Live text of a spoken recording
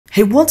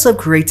Hey, what's up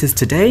creators?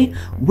 Today,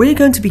 we're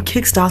going to be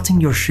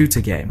kickstarting your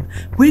shooter game.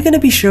 We're going to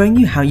be showing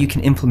you how you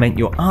can implement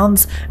your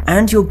arms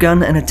and your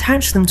gun and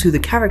attach them to the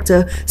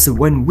character so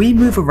when we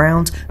move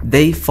around,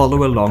 they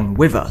follow along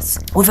with us.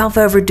 Without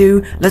further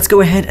ado, let's go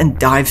ahead and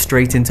dive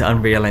straight into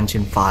Unreal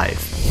Engine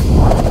 5.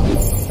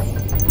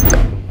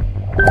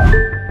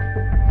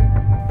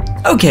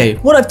 Okay,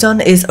 what I've done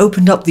is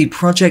opened up the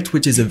project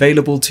which is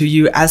available to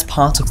you as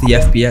part of the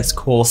FPS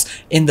course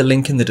in the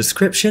link in the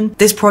description.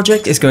 This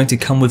project is going to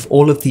come with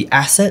all of the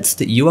assets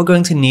that you are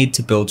going to need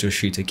to build your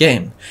shooter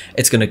game.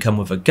 It's going to come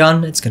with a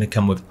gun, it's going to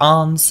come with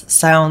arms,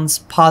 sounds,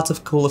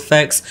 particle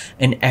effects,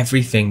 and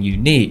everything you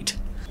need.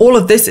 All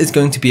of this is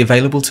going to be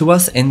available to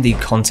us in the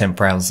content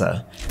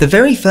browser. The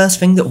very first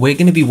thing that we're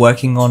going to be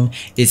working on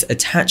is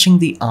attaching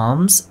the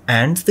arms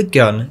and the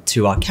gun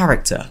to our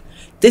character.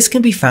 This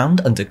can be found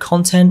under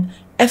Content,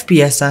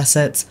 FPS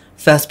Assets,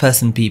 First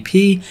Person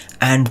BP,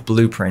 and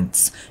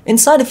Blueprints.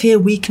 Inside of here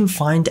we can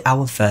find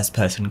our first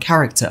person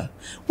character.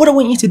 What I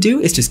want you to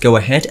do is just go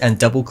ahead and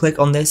double click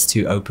on this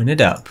to open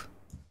it up.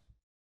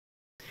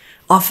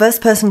 Our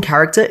first person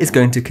character is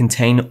going to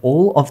contain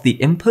all of the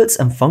inputs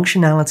and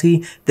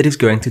functionality that is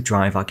going to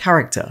drive our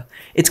character.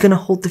 It's going to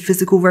hold the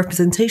physical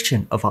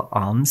representation of our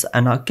arms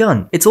and our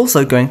gun. It's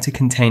also going to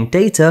contain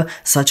data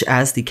such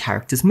as the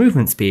character's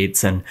movement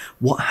speeds and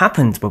what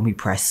happens when we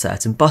press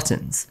certain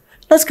buttons.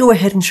 Let's go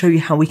ahead and show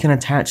you how we can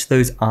attach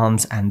those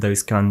arms and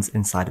those guns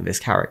inside of this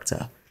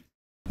character.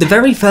 The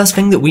very first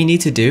thing that we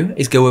need to do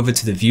is go over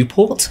to the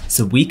viewport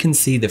so we can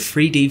see the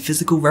 3D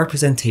physical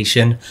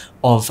representation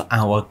of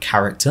our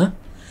character.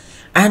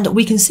 And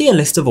we can see a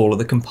list of all of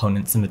the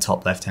components in the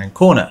top left hand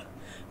corner.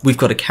 We've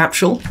got a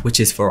capsule, which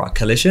is for our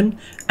collision,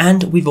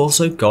 and we've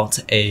also got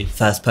a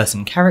first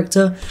person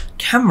character,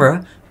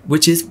 camera,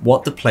 which is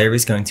what the player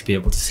is going to be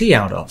able to see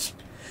out of.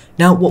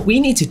 Now what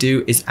we need to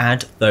do is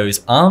add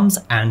those arms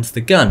and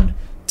the gun.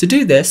 To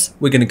do this,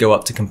 we're going to go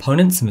up to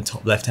components in the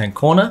top left hand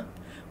corner.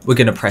 We're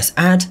going to press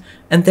add,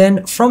 and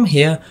then from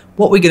here,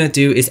 what we're going to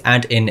do is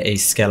add in a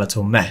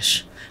skeletal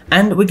mesh.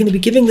 And we're going to be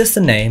giving this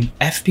the name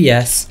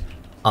FPS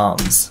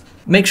arms.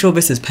 Make sure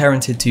this is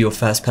parented to your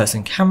first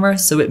person camera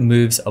so it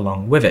moves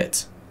along with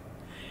it.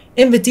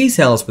 In the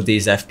details with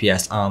these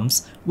FPS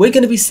arms, we're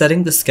going to be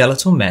setting the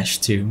skeletal mesh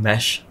to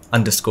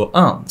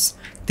mesh_arms.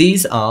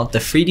 These are the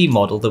 3D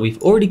model that we've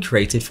already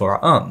created for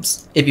our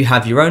arms. If you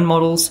have your own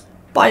models,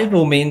 by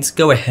all means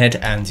go ahead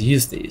and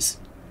use these.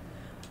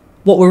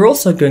 What we're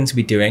also going to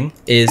be doing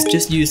is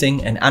just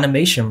using an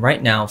animation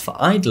right now for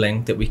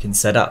idling that we can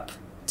set up.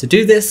 To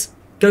do this,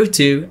 go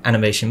to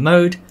animation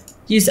mode,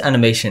 use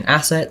animation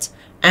asset,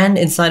 and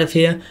inside of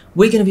here,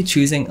 we're going to be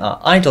choosing our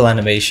idle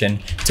animation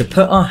to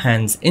put our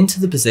hands into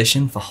the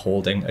position for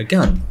holding a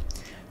gun.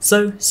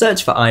 So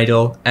search for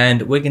idle,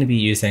 and we're going to be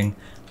using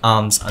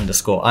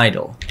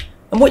arms_idle.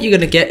 And what you're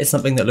going to get is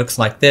something that looks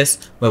like this,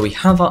 where we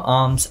have our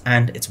arms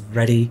and it's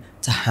ready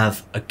to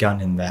have a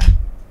gun in there.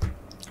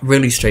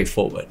 Really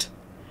straightforward.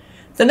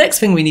 The next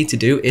thing we need to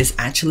do is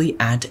actually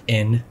add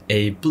in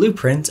a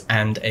blueprint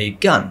and a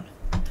gun.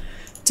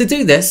 To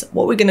do this,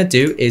 what we're going to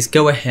do is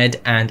go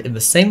ahead and in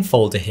the same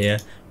folder here,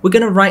 we're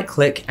going to right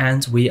click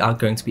and we are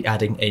going to be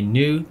adding a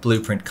new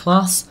blueprint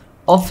class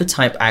of the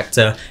type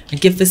actor and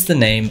give this the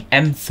name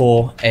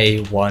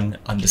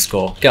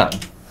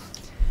M4A1_gun.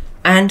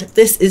 And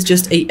this is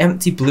just an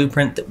empty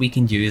blueprint that we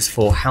can use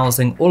for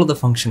housing all of the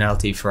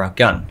functionality for our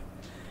gun.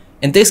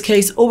 In this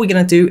case, all we're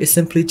going to do is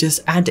simply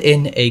just add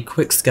in a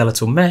quick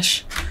skeletal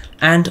mesh,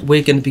 and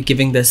we're going to be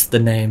giving this the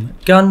name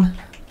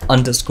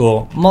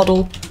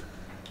gun_model,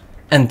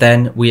 and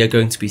then we are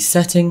going to be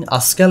setting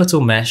our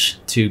skeletal mesh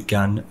to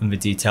gun and the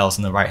details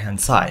on the right hand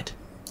side.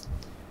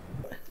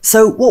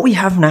 So what we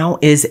have now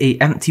is an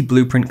empty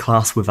blueprint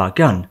class with our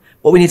gun.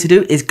 What we need to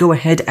do is go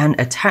ahead and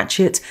attach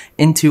it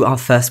into our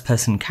first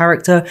person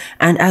character,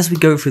 and as we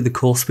go through the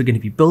course we're going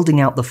to be building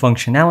out the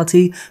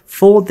functionality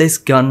for this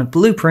gun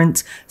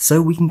blueprint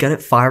so we can get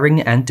it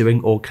firing and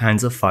doing all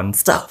kinds of fun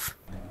stuff.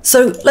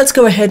 So let's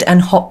go ahead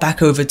and hop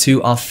back over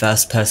to our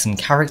first person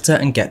character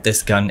and get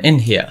this gun in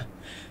here.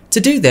 To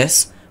do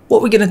this,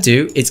 what we're going to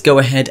do is go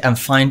ahead and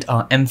find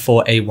our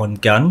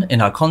M4A1 gun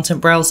in our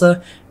content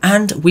browser,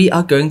 and we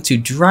are going to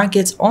drag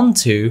it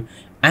onto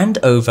and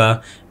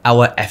over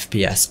our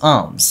FPS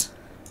arms.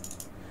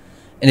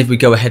 And if we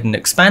go ahead and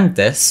expand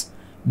this,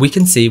 we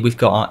can see we've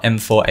got our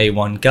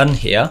M4A1 gun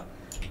here,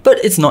 but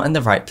it's not in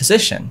the right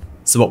position.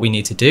 So what we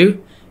need to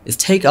do is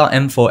take our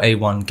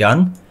M4A1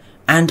 gun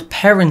and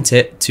parent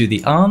it to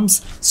the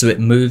arms so it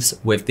moves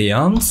with the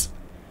arms.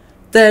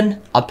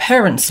 Then our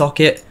parent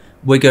socket,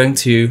 we're going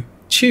to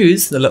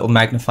choose the little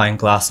magnifying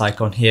glass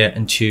icon here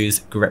and choose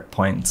grip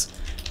point.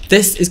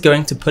 This is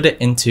going to put it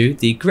into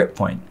the grip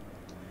point.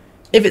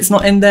 If it's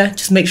not in there,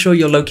 just make sure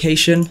your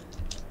location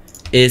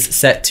is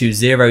set to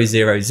 0,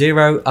 0,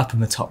 0 up in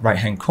the top right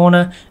hand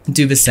corner, and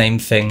do the same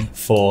thing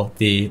for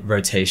the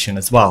rotation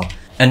as well.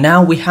 And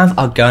now we have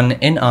our gun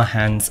in our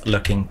hands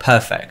looking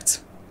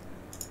perfect.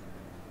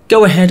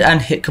 Go ahead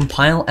and hit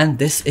compile, and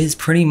this is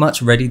pretty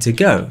much ready to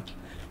go.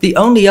 The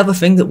only other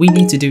thing that we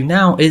need to do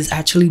now is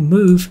actually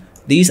move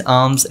these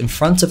arms in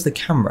front of the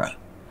camera.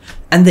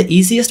 And the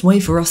easiest way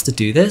for us to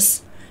do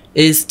this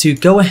is to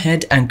go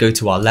ahead and go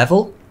to our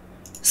level,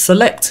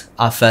 select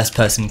our first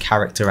person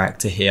character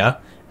actor here,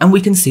 and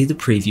we can see the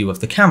preview of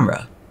the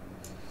camera.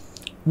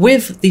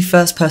 With the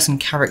first person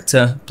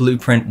character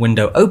blueprint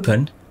window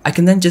open, I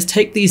can then just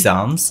take these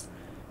arms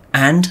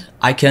and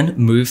I can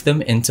move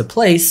them into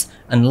place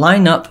and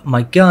line up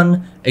my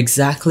gun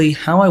exactly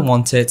how I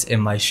want it in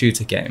my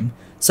shooter game.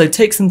 So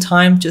take some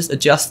time, just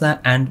adjust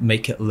that and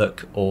make it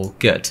look all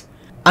good.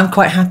 I'm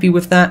quite happy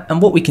with that,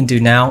 and what we can do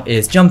now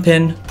is jump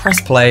in, press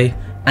play,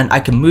 and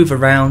I can move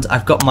around.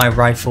 I've got my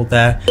rifle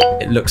there.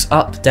 It looks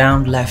up,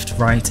 down, left,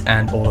 right,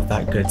 and all of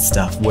that good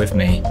stuff with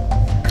me.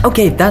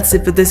 Okay, that's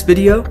it for this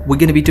video. We're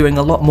going to be doing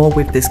a lot more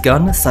with this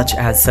gun, such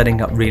as setting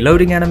up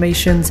reloading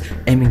animations,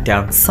 aiming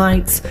down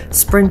sights,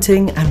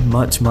 sprinting, and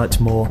much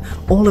more,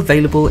 all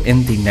available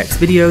in the next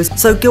videos.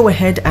 So go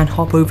ahead and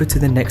hop over to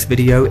the next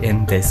video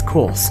in this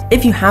course.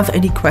 If you have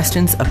any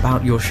questions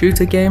about your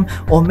shooter game,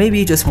 or maybe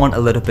you just want a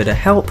little bit of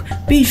help,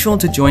 be sure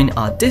to join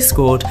our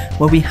Discord,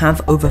 where we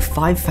have over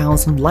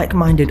 5,000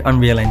 like-minded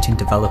Unreal Engine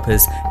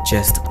developers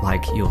just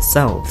like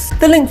yourselves.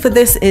 The link for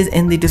this is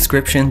in the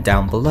description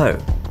down below.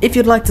 If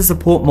you'd like to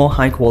support more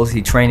high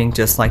quality training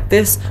just like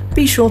this,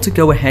 be sure to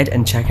go ahead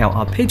and check out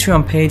our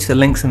Patreon page, the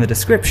link's in the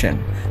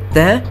description.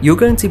 There, you're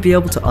going to be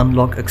able to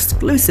unlock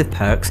exclusive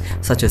perks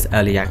such as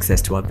early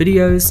access to our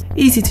videos,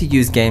 easy to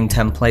use game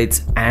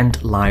templates,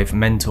 and live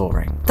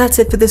mentoring. That's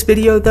it for this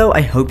video though,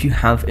 I hope you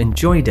have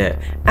enjoyed it.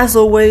 As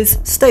always,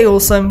 stay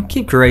awesome,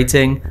 keep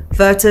creating,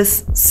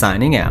 Virtus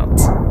signing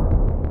out.